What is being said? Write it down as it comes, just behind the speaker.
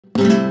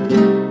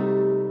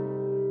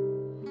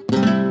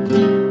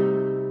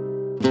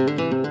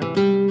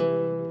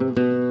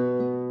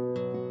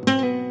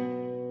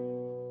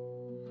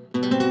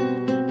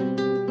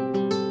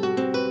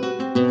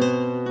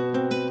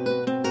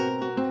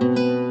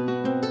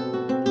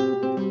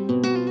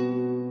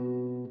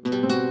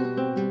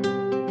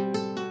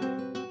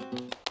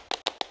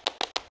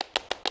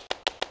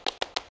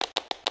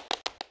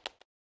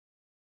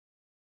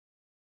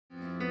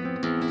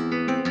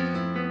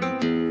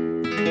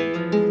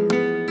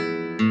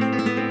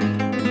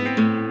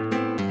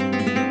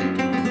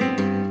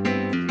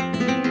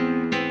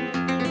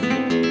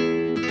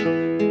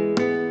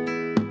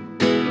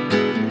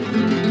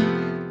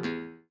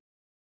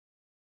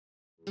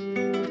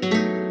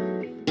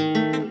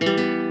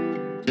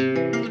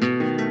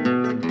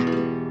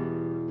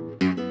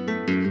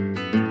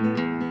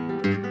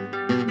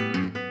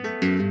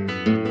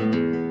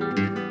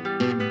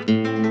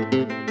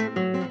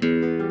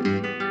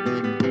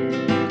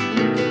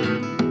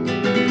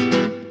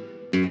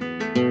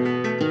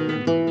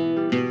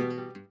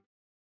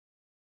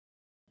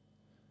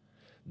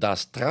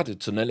Das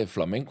traditionelle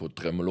Flamenco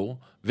Tremolo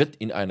wird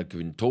in einer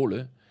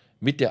Quintole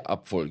mit der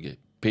Abfolge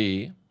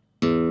P,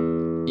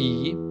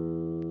 I,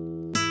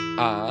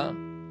 A,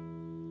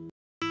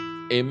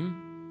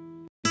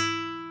 M,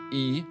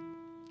 I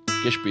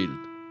gespielt,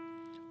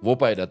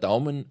 wobei der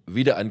Daumen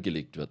wieder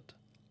angelegt wird.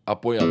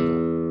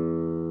 Apoyando.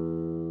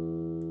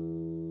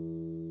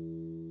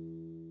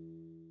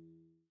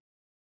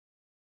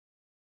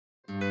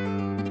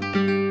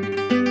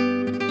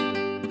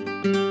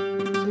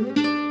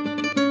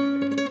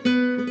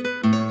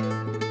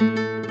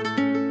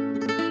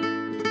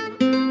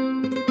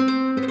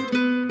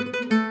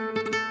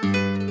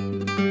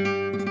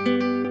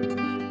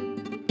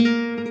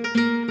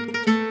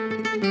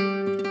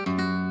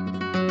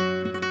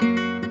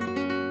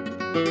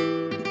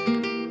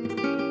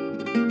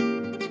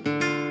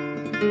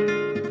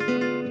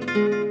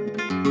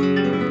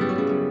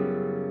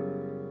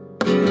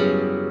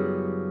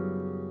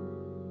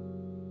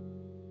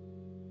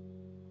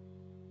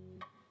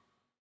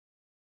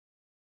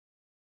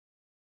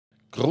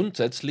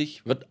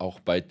 Grundsätzlich wird auch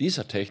bei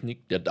dieser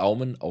Technik der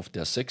Daumen auf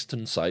der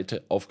sechsten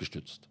Saite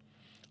aufgestützt.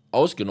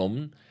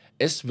 Ausgenommen,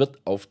 es wird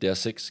auf der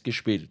 6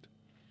 gespielt.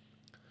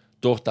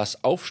 Durch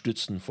das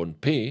Aufstützen von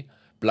P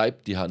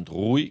bleibt die Hand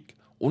ruhig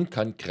und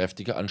kann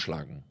kräftiger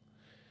anschlagen.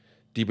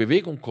 Die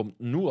Bewegung kommt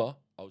nur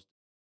aus.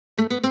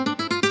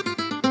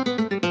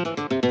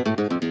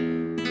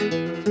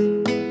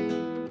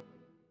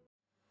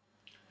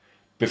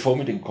 Bevor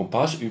mit den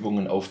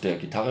Kompassübungen auf der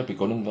Gitarre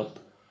begonnen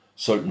wird,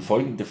 sollten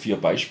folgende 4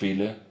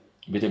 Beispiele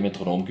mit dem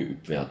Metronom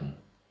geübt werden.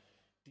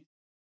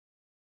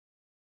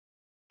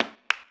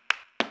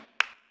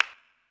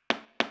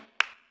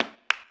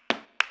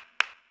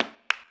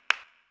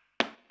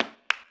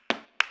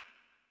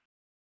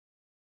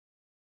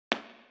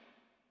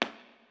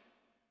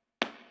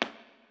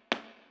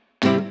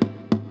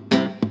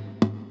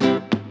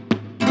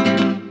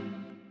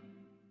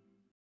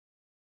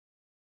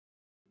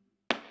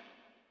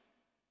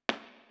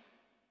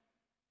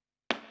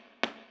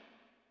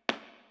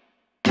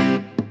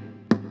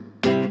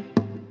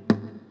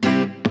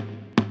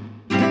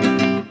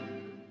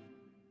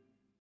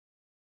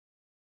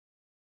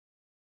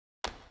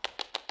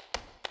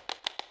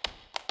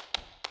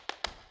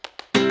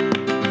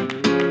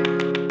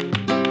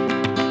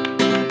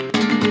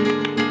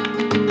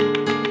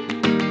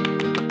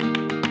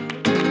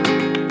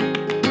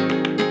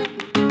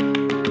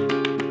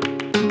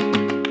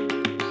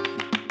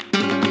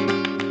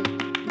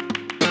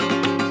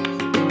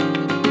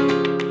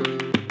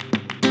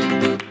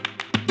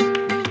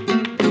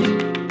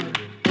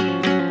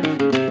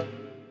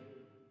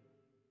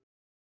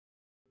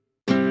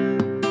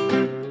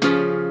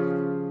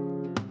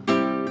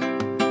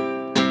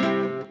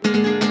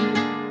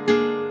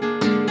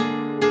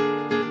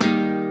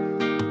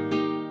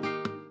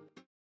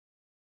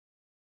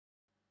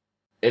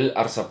 El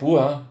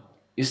Alzapúa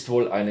ist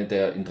wohl eine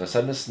der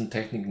interessantesten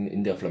Techniken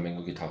in der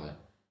Flamenco-Gitarre.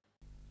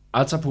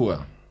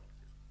 Alzapúa.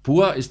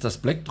 Púa ist das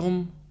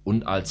Plektrum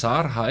und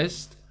Alzar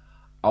heißt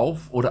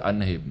auf- oder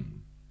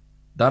anheben.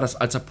 Da das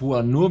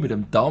Alzapúa nur mit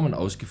dem Daumen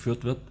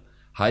ausgeführt wird,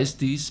 heißt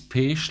dies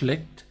P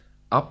schlägt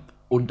ab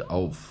und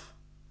auf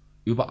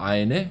über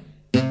eine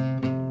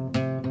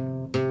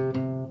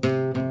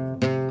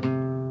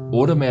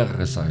oder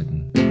mehrere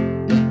Saiten.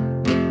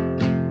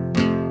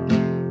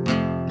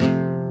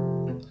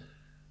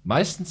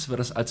 Meistens wird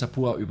das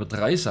Alzapúa über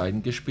 3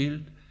 Saiten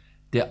gespielt.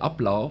 Der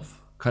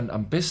Ablauf kann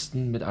am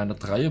besten mit einer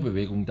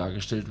Dreierbewegung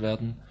dargestellt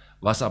werden,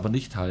 was aber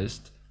nicht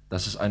heißt,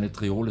 dass es eine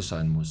Triole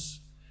sein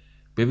muss.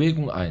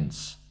 Bewegung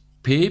 1.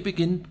 P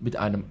beginnt mit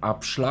einem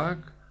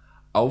Abschlag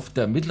auf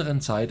der mittleren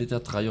Seite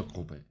der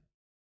Dreiergruppe.